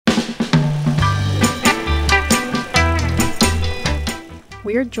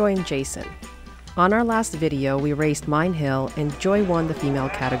We're Joy and Jason. On our last video, we raced Mine Hill and Joy won the female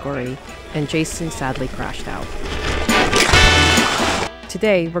category, and Jason sadly crashed out.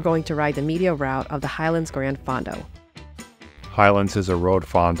 Today, we're going to ride the Medio route of the Highlands Grand Fondo. Highlands is a road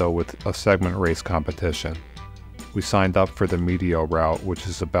fondo with a segment race competition. We signed up for the Medio route, which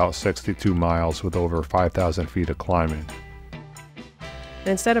is about 62 miles with over 5,000 feet of climbing. And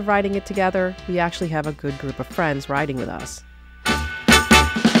instead of riding it together, we actually have a good group of friends riding with us.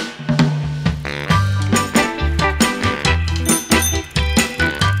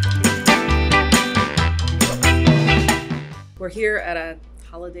 We're here at a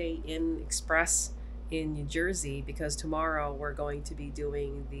Holiday Inn Express in New Jersey because tomorrow we're going to be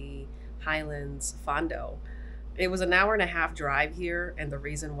doing the Highlands Fondo. It was an hour and a half drive here, and the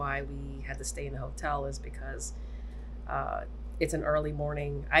reason why we had to stay in a hotel is because it's an early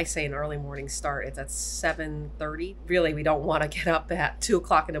morning. I say an early morning start. It's at 7:30. Really, we don't want to get up at 2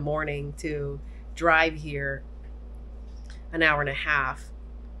 o'clock in the morning to drive here an hour and a half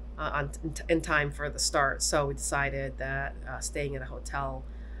in time for the start. So we decided that staying at a hotel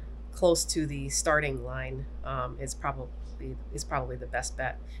close to the starting line is probably the best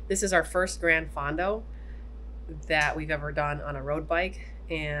bet. This is our first Grand Fondo that we've ever done on a road bike,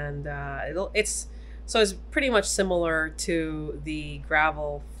 and it's pretty much similar to the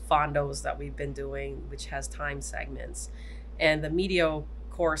gravel fondos that we've been doing, which has time segments. And the Medio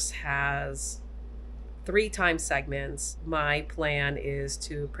course has 3 time segments. My plan is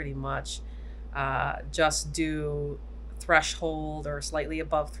to pretty much just do threshold or slightly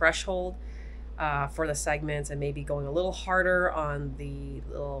above threshold for the segments, and maybe going a little harder on the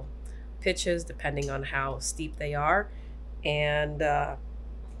little pitches depending on how steep they are, and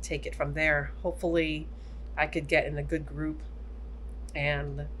take it from there. Hopefully I could get in a good group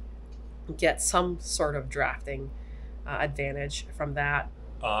and get some sort of drafting advantage from that.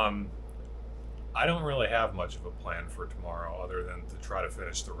 I don't really have much of a plan for tomorrow other than to try to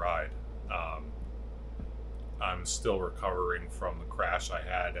finish the ride. I'm still recovering from the crash I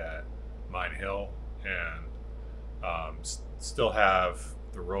had at Mine Hill, and still have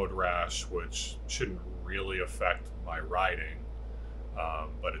the road rash, which shouldn't really affect my riding,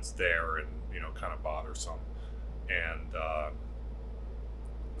 but it's there and kind of bothersome, and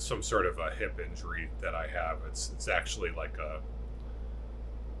some sort of a hip injury that I have. It's actually like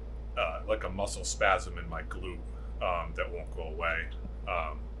a muscle spasm in my glute that won't go away.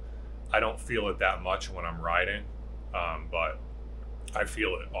 I don't feel it that much when I'm riding, but I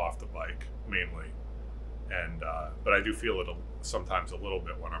feel it off the bike mainly, and but I do feel it sometimes a little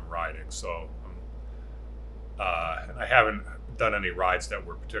bit when I'm riding. So and I haven't done any rides that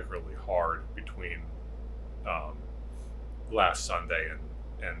were particularly hard between last Sunday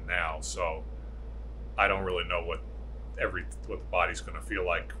and now, so I don't really know what the body's going to feel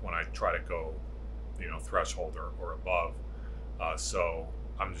like when I try to go threshold or above, so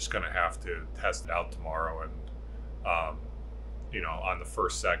I'm just going to have to test it out tomorrow, and on the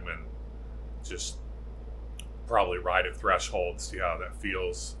first segment just probably ride at threshold, see how that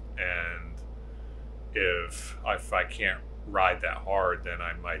feels, and if I can't ride that hard, then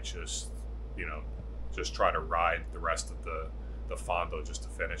I might just try to ride the rest of the fondo just to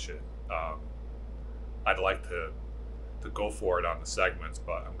finish it. I'd like to go for it on the segments,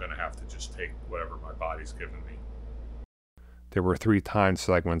 but I'm going to have to just take whatever my body's given me. There were 3 timed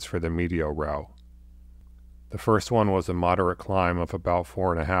segments for the Medio route. The first one was a moderate climb of about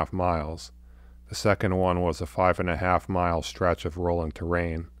 4.5 miles. The second one was a 5.5 mile stretch of rolling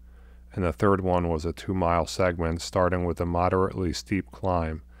terrain, and the third one was a 2-mile segment starting with a moderately steep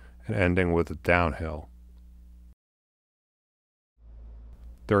climb and ending with a downhill.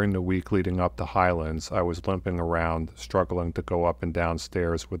 During the week leading up to Highlands, I was limping around, struggling to go up and down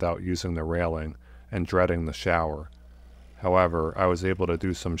stairs without using the railing, and dreading the shower. However, I was able to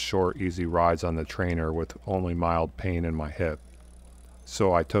do some short, easy rides on the trainer with only mild pain in my hip.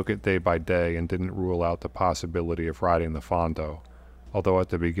 So I took it day by day and didn't rule out the possibility of riding the Fondo, although at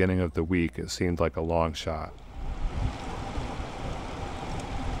the beginning of the week it seemed like a long shot.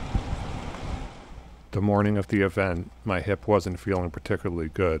 The morning of the event, my hip wasn't feeling particularly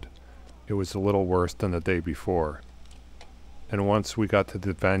good. It was a little worse than the day before. And once we got to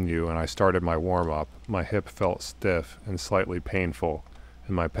the venue and I started my warm-up, my hip felt stiff and slightly painful,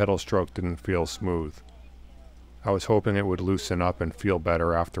 and my pedal stroke didn't feel smooth. I was hoping it would loosen up and feel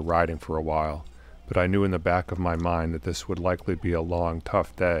better after riding for a while, but I knew in the back of my mind that this would likely be a long,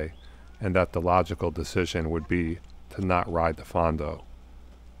 tough day, and that the logical decision would be to not ride the Fondo.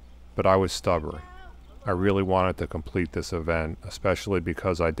 But I was stubborn. I really wanted to complete this event, especially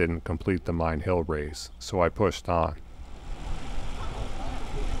because I didn't complete the Mine Hill race, so I pushed on.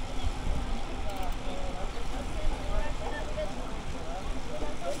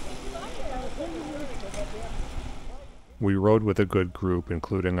 We rode with a good group,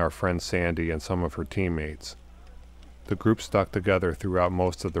 including our friend Sandy and some of her teammates. The group stuck together throughout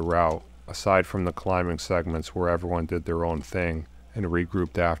most of the route, aside from the climbing segments where everyone did their own thing and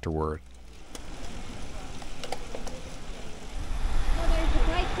regrouped afterward.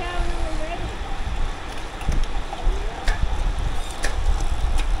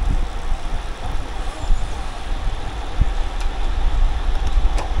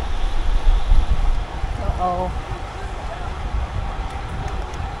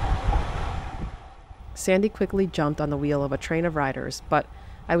 Sandy quickly jumped on the wheel of a train of riders, but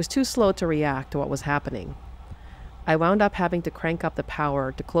I was too slow to react to what was happening. I wound up having to crank up the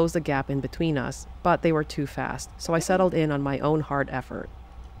power to close the gap in between us, but they were too fast, so I settled in on my own hard effort.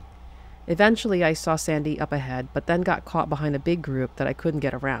 Eventually, I saw Sandy up ahead, but then got caught behind a big group that I couldn't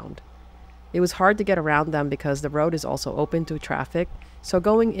get around. It was hard to get around them because the road is also open to traffic, so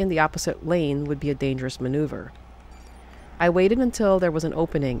going in the opposite lane would be a dangerous maneuver. I waited until there was an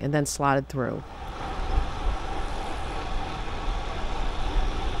opening and then slotted through.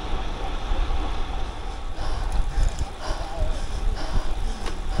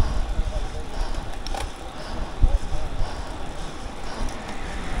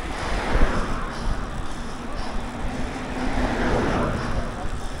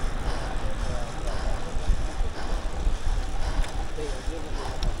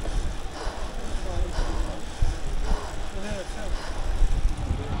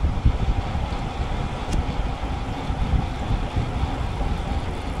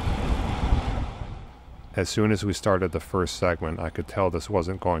 As soon as we started the first segment, I could tell this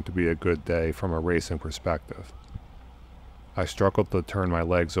wasn't going to be a good day from a racing perspective. I struggled to turn my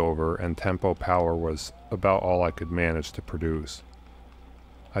legs over, and tempo power was about all I could manage to produce.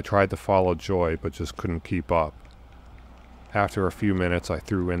 I tried to follow Joy, but just couldn't keep up. After a few minutes, I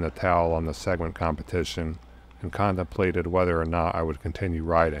threw in the towel on the segment competition and contemplated whether or not I would continue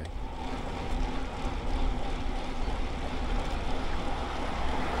riding.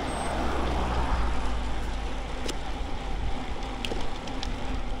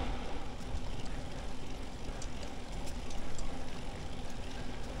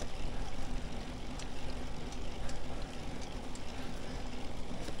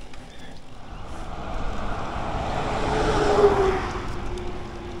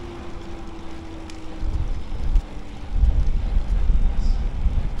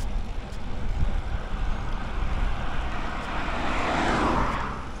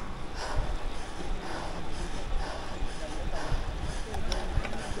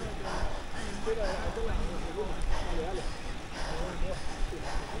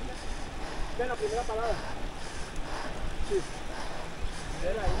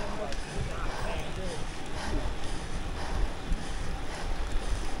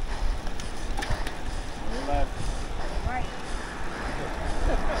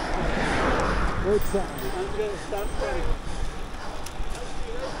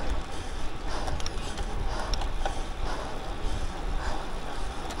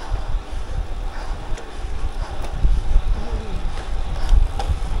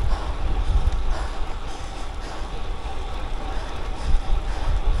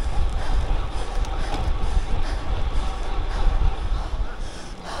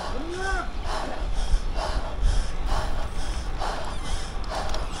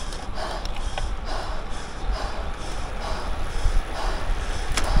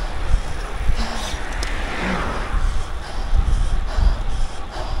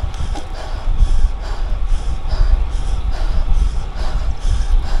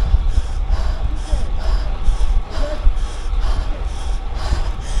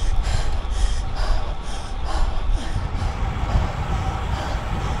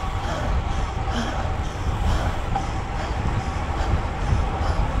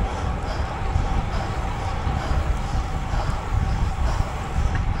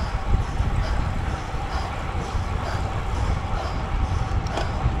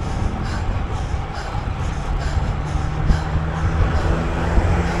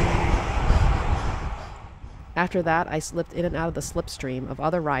 After that, I slipped in and out of the slipstream of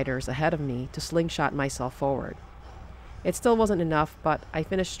other riders ahead of me to slingshot myself forward. It still wasn't enough, but I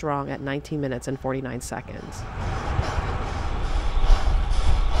finished strong at 19 minutes and 49 seconds.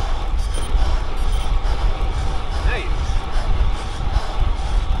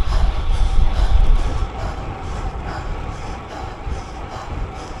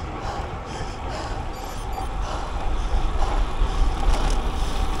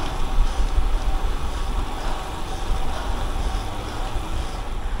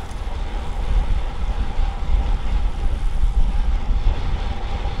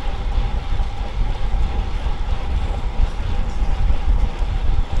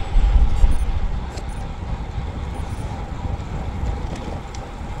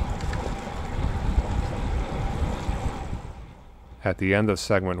 At the end of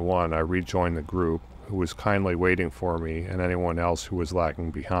segment 1, I rejoined the group, who was kindly waiting for me and anyone else who was lagging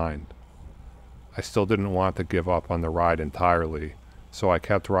behind. I still didn't want to give up on the ride entirely, so I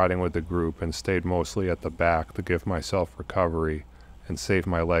kept riding with the group and stayed mostly at the back to give myself recovery and save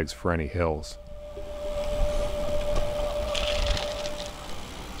my legs for any hills.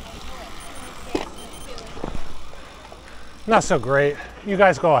 Not so great. You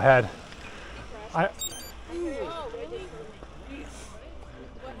guys go ahead. Oh, really?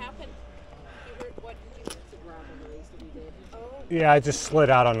 What happened? You heard what? The gravel race that we did. Oh. Yeah, I just slid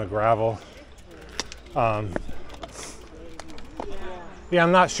out on the gravel. Yeah,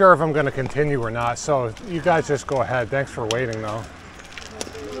 I'm not sure if I'm going to continue or not, so you guys just go ahead. Thanks for waiting, though.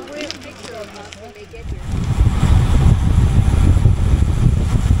 We'll take a picture of us when they get here.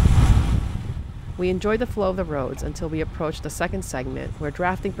 We enjoyed the flow of the roads until we approached the second segment, where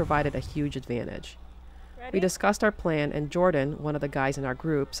drafting provided a huge advantage. We discussed our plan, and Jordan, one of the guys in our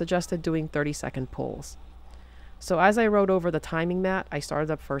group, suggested doing 30-second pulls. So as I rode over the timing mat, I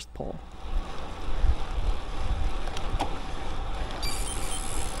started up first pull.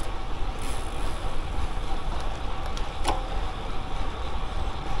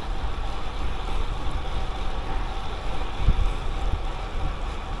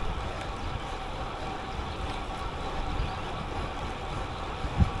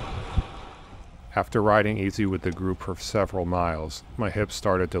 After riding easy with the group for several miles, my hips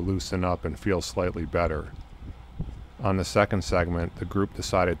started to loosen up and feel slightly better. On the second segment, the group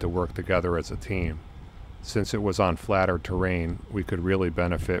decided to work together as a team. Since it was on flatter terrain, we could really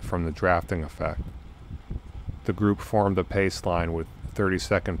benefit from the drafting effect. The group formed a pace line with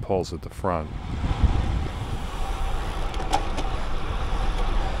 30-second pulls at the front.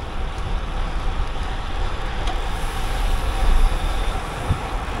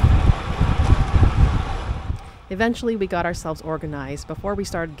 Eventually, we got ourselves organized before we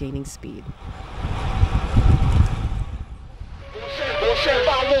started gaining speed.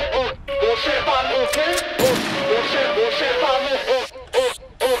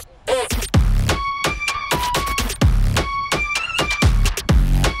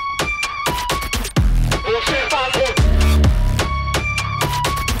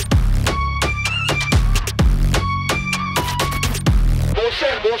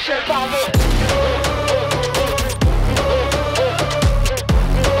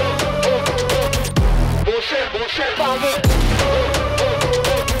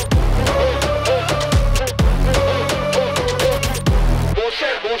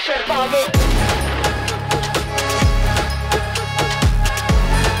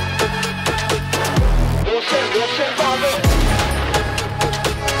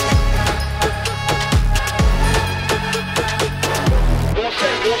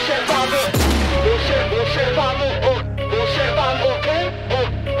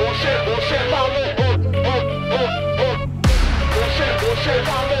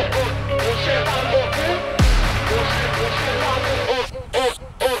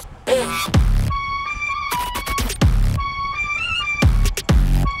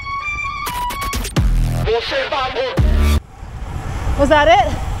 Was that it?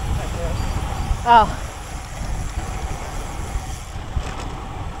 Oh.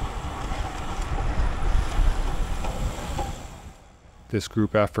 This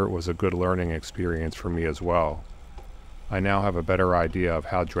group effort was a good learning experience for me as well. I now have a better idea of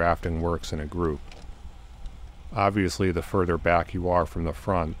how drafting works in a group. Obviously, the further back you are from the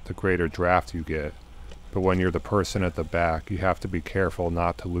front, the greater draft you get, but when you're the person at the back, you have to be careful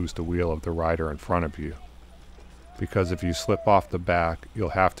not to lose the wheel of the rider in front of you. Because if you slip off the back, you'll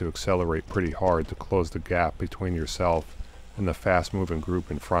have to accelerate pretty hard to close the gap between yourself and the fast-moving group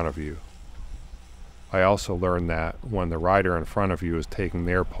in front of you. I also learned that when the rider in front of you is taking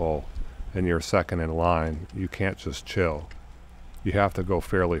their pull and you're second in line, you can't just chill. You have to go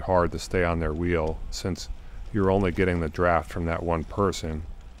fairly hard to stay on their wheel, since you're only getting the draft from that one person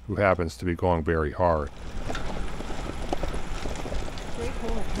who happens to be going very hard. Great pull.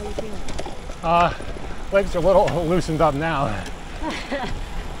 How you feeling? Legs are a little loosened up now.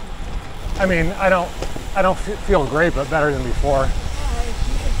 I mean, I don't feel great, but better than before. You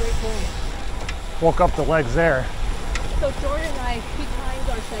did great pull. Woke up the legs there. So Jordan and I, he timed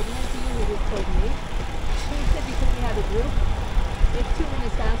our segment. He usually just told me. He said because we had a group, it's 2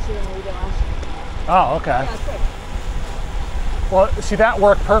 minutes faster than we did last year. Oh, okay. Yeah, that's good. Well, see, that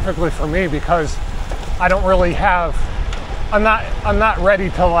worked perfectly for me because I don't really have. I'm not ready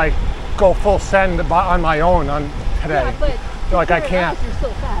to like go full send on my own on today. Yeah, but like I can't. You're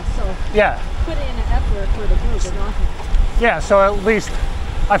still fast, so Yeah. put in an effort for the group and awesome. Yeah. So at least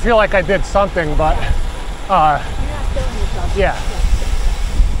I feel like I did something, but You're not still in this house. Yeah.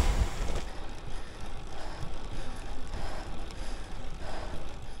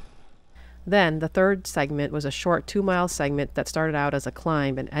 Then, the third segment was a short 2-mile segment that started out as a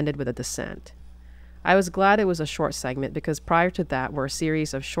climb and ended with a descent. I was glad it was a short segment because prior to that were a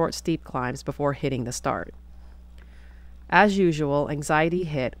series of short, steep climbs before hitting the start. As usual, anxiety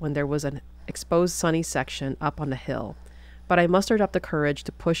hit when there was an exposed sunny section up on the hill, but I mustered up the courage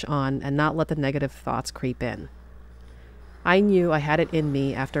to push on and not let the negative thoughts creep in. I knew I had it in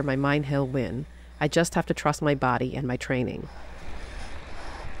me after my Mine Hill win. I just have to trust my body and my training.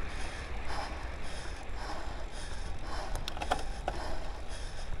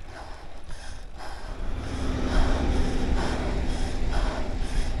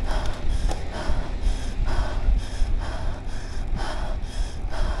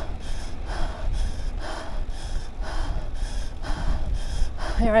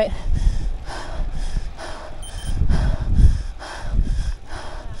 All right.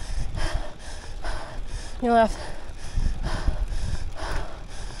 Your left.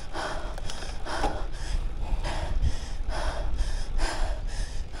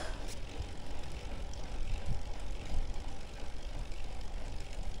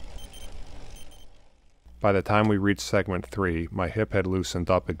 By the time we reached segment 3, my hip had loosened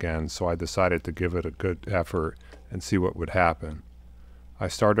up again, so I decided to give it a good effort and see what would happen. I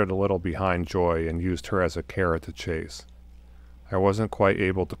started a little behind Joy and used her as a carrot to chase. I wasn't quite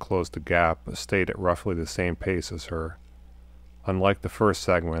able to close the gap, but stayed at roughly the same pace as her. Unlike the first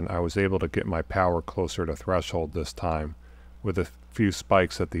segment, I was able to get my power closer to threshold this time, with a few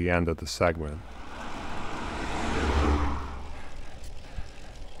spikes at the end of the segment.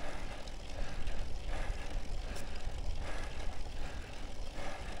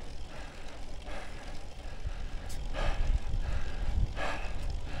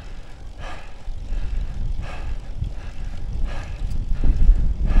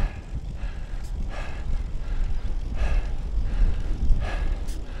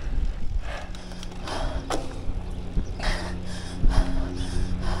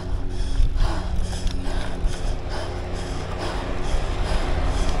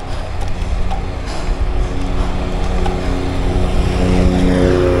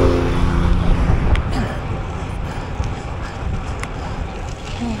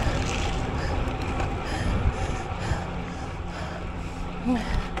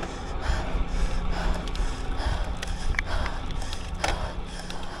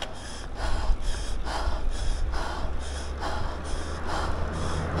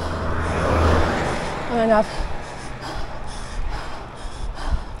 Enough.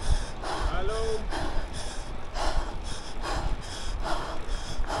 Hello.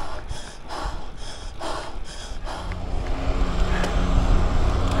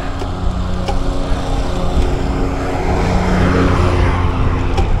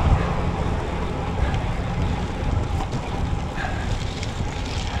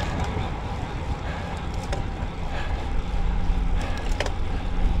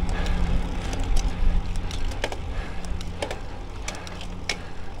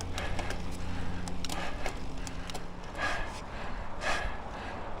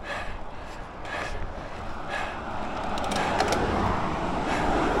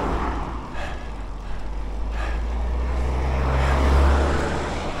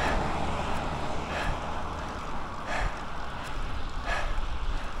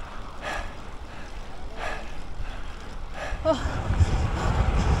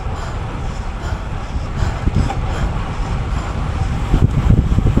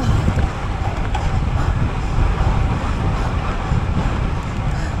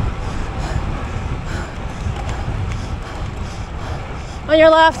 On your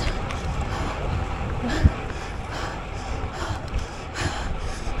left.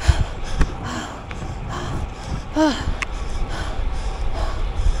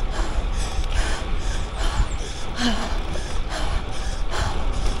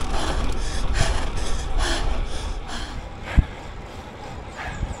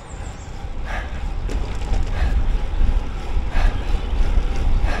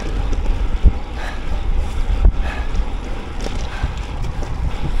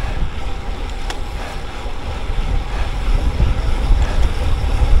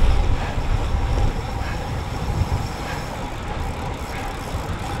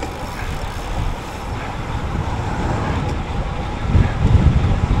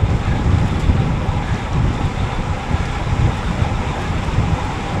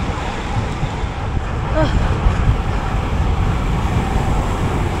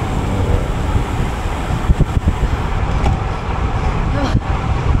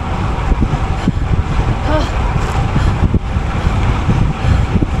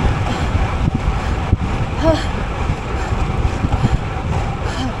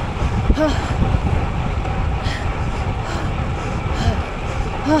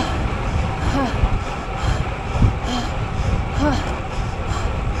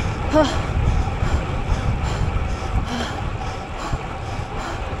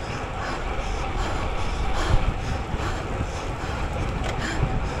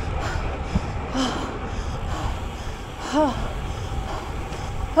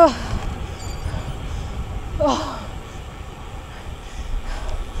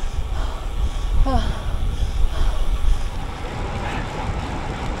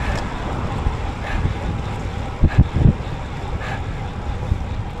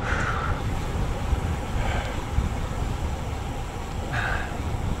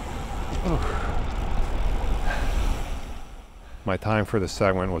 My time for the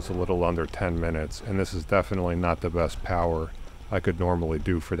segment was a little under 10 minutes, and this is definitely not the best power I could normally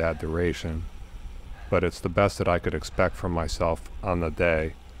do for that duration, but it's the best that I could expect from myself on the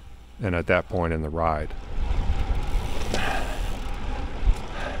day and at that point in the ride.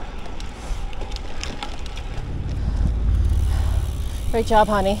 Great job,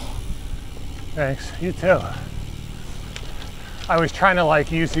 honey. Thanks, you too. I was trying to like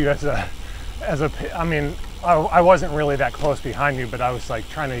use you as a, I mean, I wasn't really that close behind you, but I was like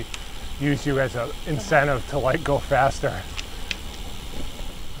trying to use you as an incentive to like go faster.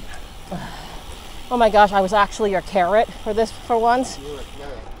 Oh my gosh, I was actually your carrot for this for once. You were a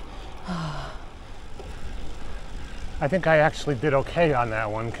carrot. I think I actually did okay on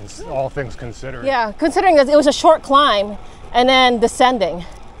that one, all things considered. Yeah, considering that it was a short climb and then descending.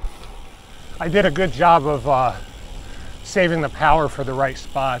 I did a good job of saving the power for the right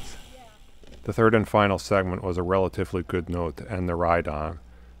spots. The third and final segment was a relatively good note to end the ride on,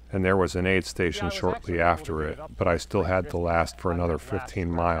 and there was an aid station shortly after it, but I still had to last for another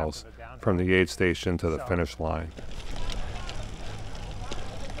 15 miles from the aid station to the finish line.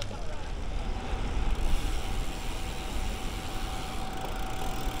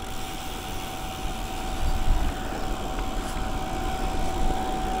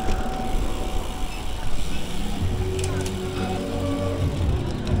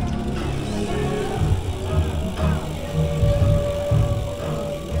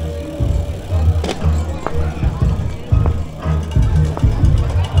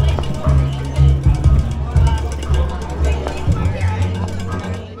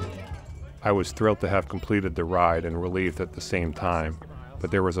 I was thrilled to have completed the ride and relieved at the same time,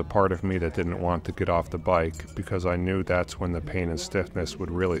 but there was a part of me that didn't want to get off the bike because I knew that's when the pain and stiffness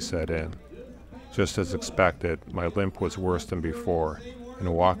would really set in. Just as expected, my limp was worse than before,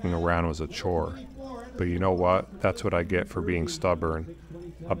 and walking around was a chore. But you know what? That's what I get for being stubborn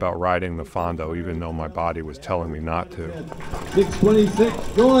about riding the Fondo even though my body was telling me not to.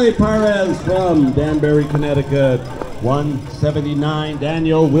 626, Joy Perez from Danbury, Connecticut. 179,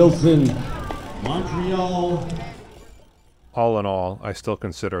 Daniel Wilson, Montreal. All in all, I still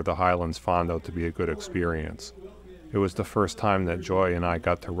consider the Highlands Fondo to be a good experience. It was the first time that Joy and I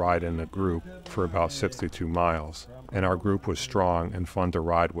got to ride in a group for about 62 miles, and our group was strong and fun to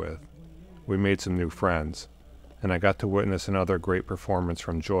ride with. We made some new friends, and I got to witness another great performance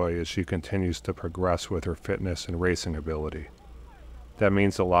from Joy as she continues to progress with her fitness and racing ability. That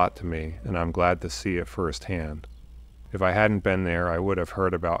means a lot to me, and I'm glad to see it firsthand. If I hadn't been there, I would have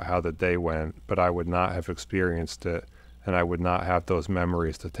heard about how the day went, but I would not have experienced it, and I would not have those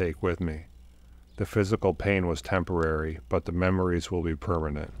memories to take with me. The physical pain was temporary, but the memories will be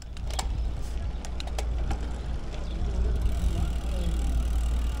permanent.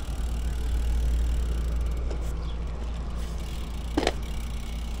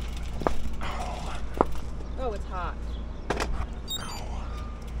 Oh, it's hot.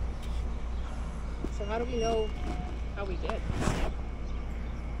 So how do we know how we did?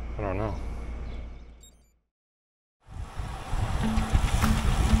 I don't know.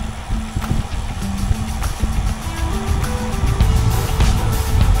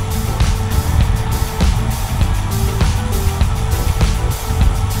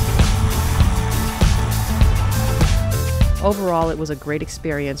 Overall, it was a great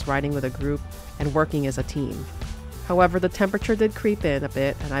experience riding with a group and working as a team. However, the temperature did creep in a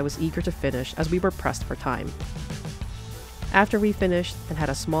bit and I was eager to finish as we were pressed for time. After we finished and had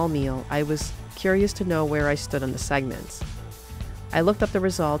a small meal, I was curious to know where I stood on the segments. I looked up the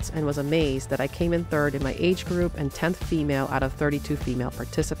results and was amazed that I came in third in my age group and 10th female out of 32 female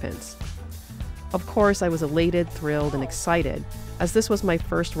participants. Of course, I was elated, thrilled, and excited as this was my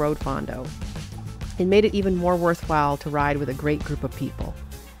first road Fondo. It made it even more worthwhile to ride with a great group of people,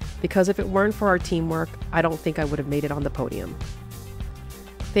 because if it weren't for our teamwork, I don't think I would have made it on the podium.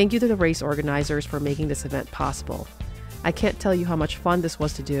 Thank you to the race organizers for making this event possible. I can't tell you how much fun this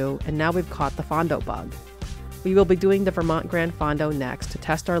was to do, and now we've caught the Fondo bug. We will be doing the Vermont Grand Fondo next to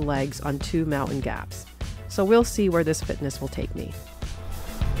test our legs on 2 mountain gaps. So we'll see where this fitness will take me.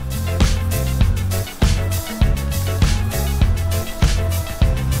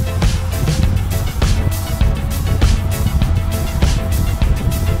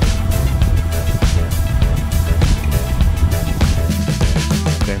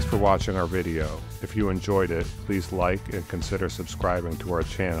 Thanks for watching our video. If you enjoyed it, please like and consider subscribing to our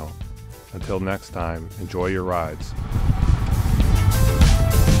channel. Until next time, enjoy your rides.